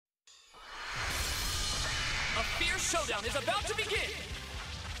fierce showdown is about to begin!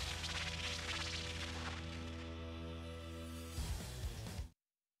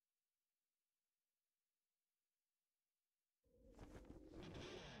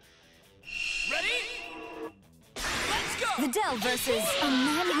 Ready? Let's go! Videl versus a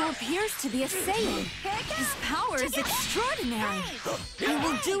man who appears to be a Saiyan. His power is extraordinary. I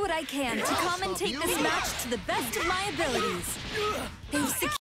will do what I can to commentate this match to the best of my abilities. They've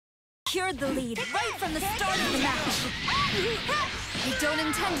secured the lead right from the start of the match. They don't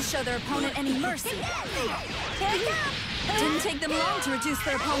intend to show their opponent any mercy. It didn't take them long to reduce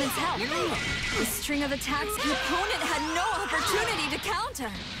their opponent's health. The string of attacks, the opponent had no opportunity to counter.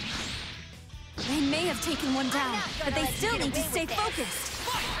 They may have taken one down, but they still need to stay focused.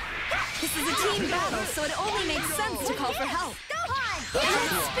 This is a team battle, so it only makes sense to call for help. At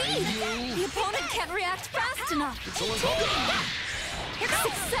speed! The opponent can't react fast enough.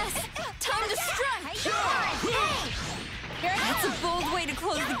 Success! Time to strike! That's a bold way to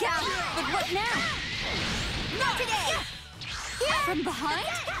close the gap, but what now? Not today! From behind?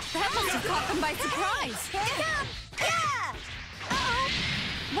 That must have caught them by surprise.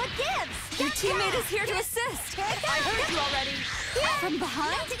 What gives? Their teammate is here to assist. I heard you already. From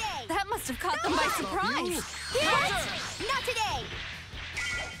behind? That must have caught them by surprise. Not today!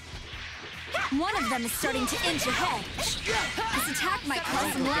 One of them is starting to inch ahead. This attack might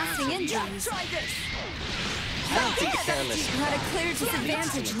cause some lasting injuries. Try this! I don't think it's fair, listen. We're at a clear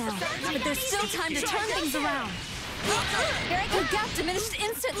disadvantage now, but there's still time to turn things around. The gap diminished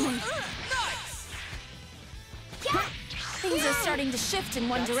instantly. Things are starting to shift in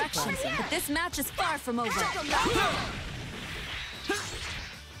one direction, but this match is far from over.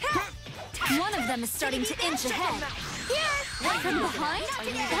 One of them is starting to inch ahead. From behind?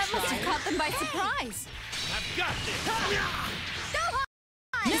 That must have caught them by surprise. I've got this!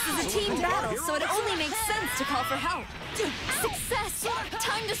 This is a team battle, so it only makes sense to call for help. Success!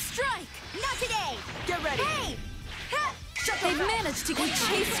 Time to strike! Not today! Get ready! Hey! They've managed to get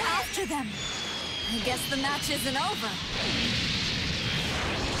chased after them. I guess the match isn't over.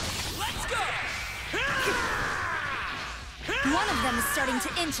 Let's go! One of them is starting to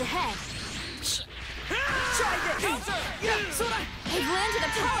inch ahead. Try this! They've landed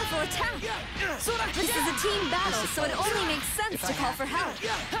a powerful attack. This is a team battle, so it only makes sense to call for help.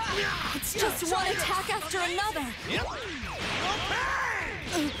 It's just one attack after another.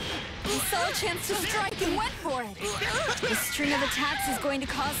 He saw a chance to strike and went for it. The string of attacks is going to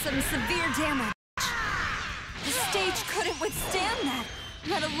cause some severe damage. The stage couldn't withstand that,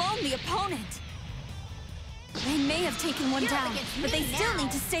 let alone the opponent. They may have taken one down, but they still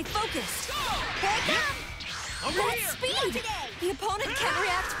need to stay focused. At speed! The opponent can't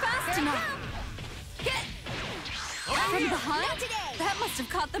react fast enough. From behind? That must have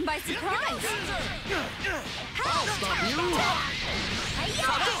caught them by surprise. I'll stop you!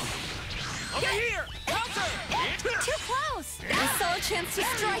 Over here! Too close! They saw a chance to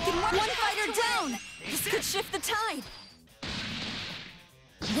strike and one fighter down! This could shift the tide.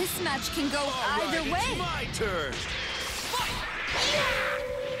 This match can go either way. It's my turn.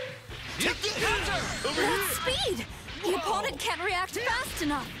 Over At speed! The opponent can't react fast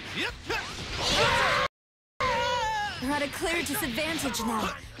enough. They're at a clear disadvantage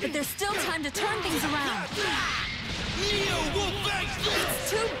now, but there's still time to turn things around. It's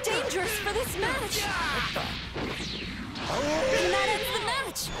too dangerous for this match. And that ends the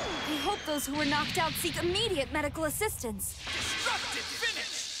match. I hope those who were knocked out seek immediate medical assistance. Destructive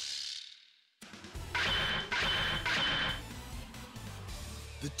finish!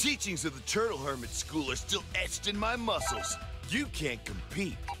 The teachings of the Turtle Hermit School are still etched in my muscles. You can't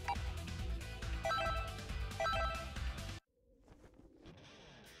compete.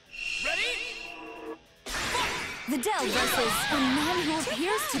 Ready? Videl versus a man who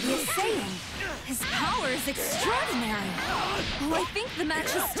appears to be a Saiyan. His power is extraordinary. Oh, I think the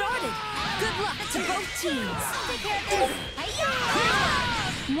match has started. Good luck to both teams.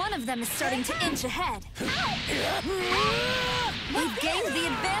 One of them is starting to inch ahead. They've gained the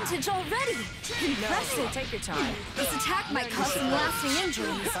advantage already. Impressive. Take your time. This attack might cause some lasting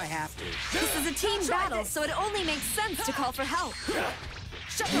injuries. If I have to. This is a team battle, so it only makes sense to call for help.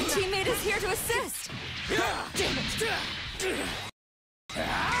 Your teammate is here to assist.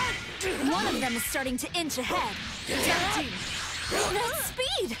 One of them is starting to inch ahead. At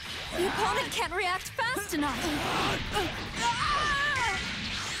speed! The opponent can't react fast enough.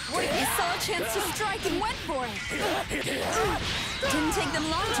 They saw a chance to strike and went for it. Didn't take them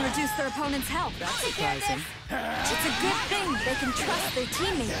long to reduce their opponent's health. That's surprising. It's a good thing they can trust their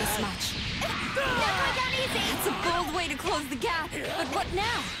teammate this much. That's a bold way to close the gap, but what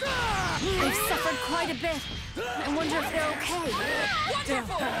now? They've suffered quite a bit. I wonder if they're okay.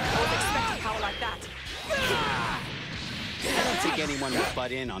 Wonderful! Don't expect a power like that. I don't think anyone would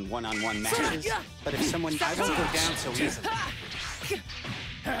butt in on one-on-one matches, but if someone... I won't go down so easily.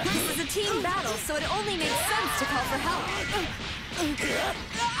 This is a team battle, so it only makes sense to call for help.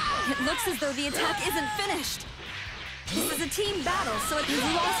 It looks as though the attack isn't finished. This is a team battle, so it has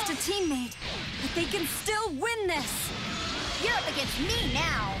lost a teammate. But they can still win this. You're up against me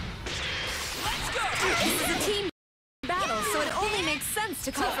now. Let's go! This is a team battle, so it only makes sense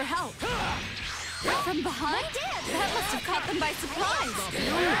to call for help. From behind? That must have caught them by surprise.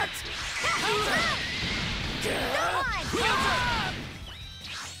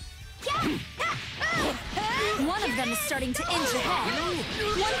 One of them is starting to inch ahead.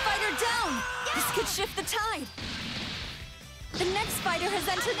 One fighter down. This could shift the tide. The next fighter has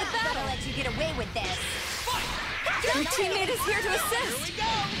entered the Better battle. let you get away with this. Your teammate is here to assist.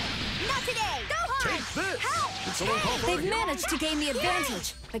 Not today. Go hard. Help. They've managed to gain the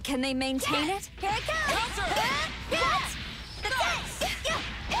advantage, but can they maintain it? Here it comes. What?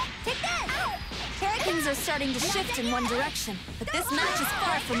 Take this. Things are starting to shift in one direction, but this match is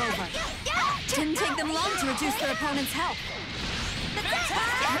far from over. Didn't take them long to reduce their opponent's health.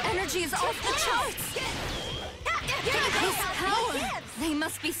 Their energy is off the charts. This power. They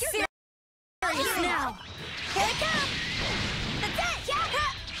must be serious now. Here it comes.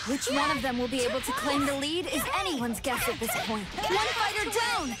 Which one of them will be able to claim the lead is anyone's guess at this point. One fighter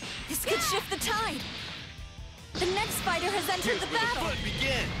down. This could shift the tide. The next fighter has entered the battle. Fun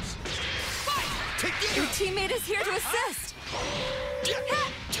begins. Your teammate is here to assist.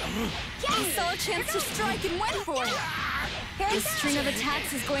 He saw a chance to strike and went for it. This string of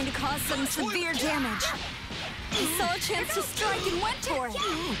attacks is going to cause some severe damage. He saw a chance to strike and went for it.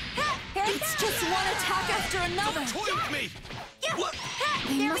 It's just one attack after another. Toy with me. What?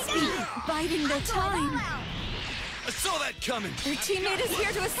 They must be biding their time. I saw that coming. Their teammate is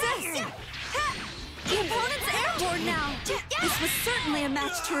here to assist. The opponent's airborne now. This was certainly a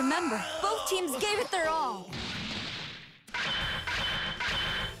match to remember. Both teams gave it their all.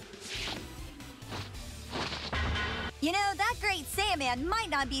 You know, that great Saiyaman might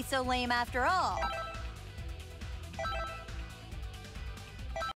not be so lame after all.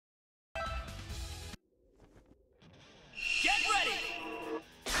 Get ready!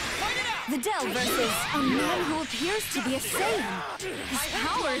 Fight it out! Videl versus a man who appears to be a Saiyan. His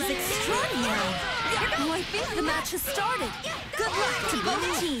power is extraordinary. Oh, I think the match has started. Good luck to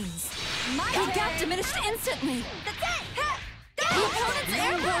both teams. The gap diminished instantly. The opponent's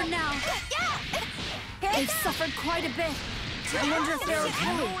airborne now. They've suffered quite a bit. I wonder if they're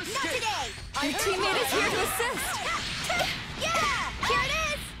okay. Not today. Your teammate is here to assist. Yeah, here it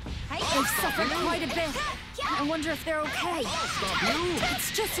is. They've suffered quite a bit. I wonder if they're okay.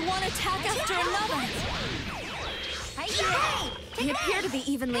 It's just one attack after another. They appear to be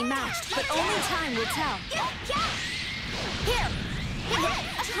evenly matched, but only time will tell. Here.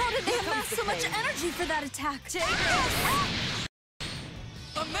 How did they amass so much energy for that attack?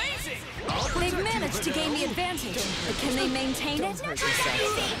 Amazing! They've managed to gain the advantage, but can they maintain it? Your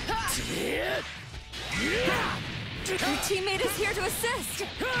teammate is here to assist.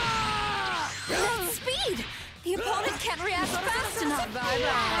 That speed! The opponent can't react fast enough.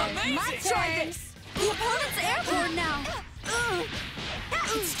 My turn. The opponent's airborne now.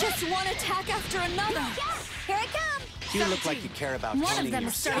 It's just one attack after another. Here it comes. You look like you care about One of honing them your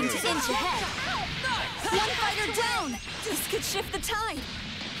is starting to skills. inch ahead. One fighter down. This could shift the tide.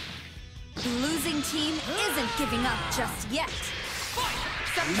 The losing team isn't giving up just yet.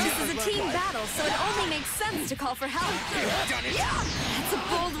 This is a team battle, so it only makes sense to call for help. That's a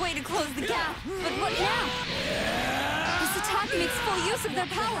bold way to close the gap, but what now? This attack makes full use of their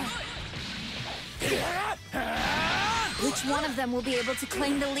power. Which one of them will be able to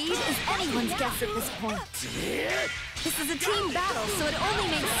claim the lead is anyone's guess at this point. This is a team battle, so it only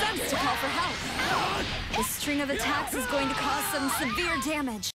makes sense to call for help. This string of attacks is going to cause some severe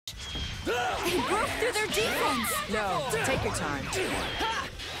damage. They broke through their defense. No, take your time.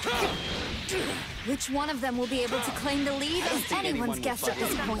 Which one of them will be able to claim the lead is anyone's guess at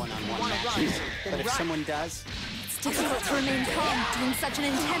this point. One-on-one matches, but if someone does, It's difficult to remain calm during such an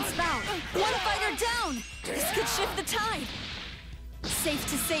intense bout. One fighter down! This could shift the tide. Safe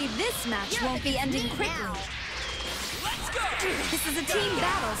to say this match won't be ending quickly. Let's go! This is a team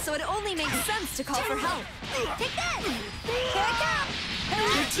battle, so it only makes sense to call for help. Take this. Here it comes.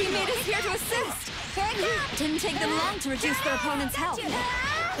 Your teammate is here to assist. Here it comes. Didn't take them long to reduce their opponent's health.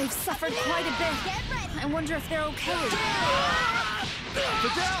 They've suffered quite a bit. I wonder if they're okay.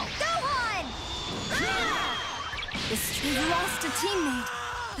 Go on. They've lost a teammate.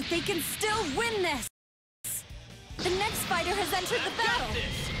 but they can still win this. The next fighter has entered the battle.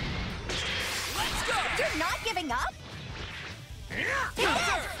 Let's go! You're not giving up?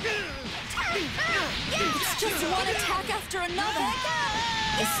 It's just one attack after another.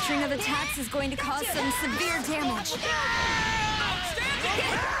 This string of attacks is going to cause some severe damage.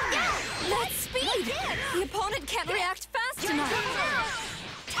 Outstanding! That's speed! The opponent can't react fast enough.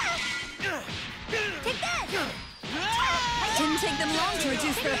 Take that! Didn't take them long to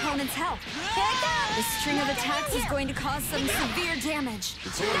reduce their opponent's health. This string of attacks is going to cause some severe damage.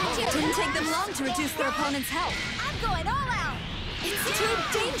 Didn't take them long to reduce their opponent's health. I'm going all out! It's too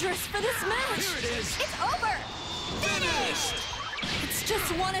dangerous for this match. Here it is! It's over! Finished! It's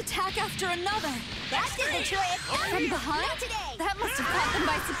just one attack after another. That did the trick! From behind? Not today! That must have caught them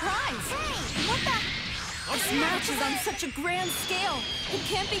by surprise. Hey, what the? This match is on such a grand scale. It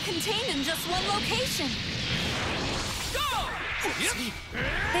can't be contained in just one location. Go! Yep.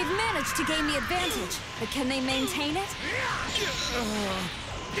 They've managed to gain the advantage, but can they maintain it?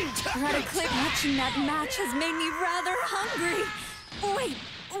 Radically, watching that match has made me rather hungry. Wait,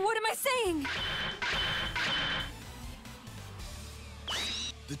 what am I saying?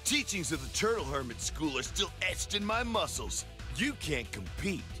 The teachings of the Turtle Hermit School are still etched in my muscles. You can't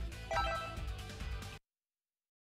compete.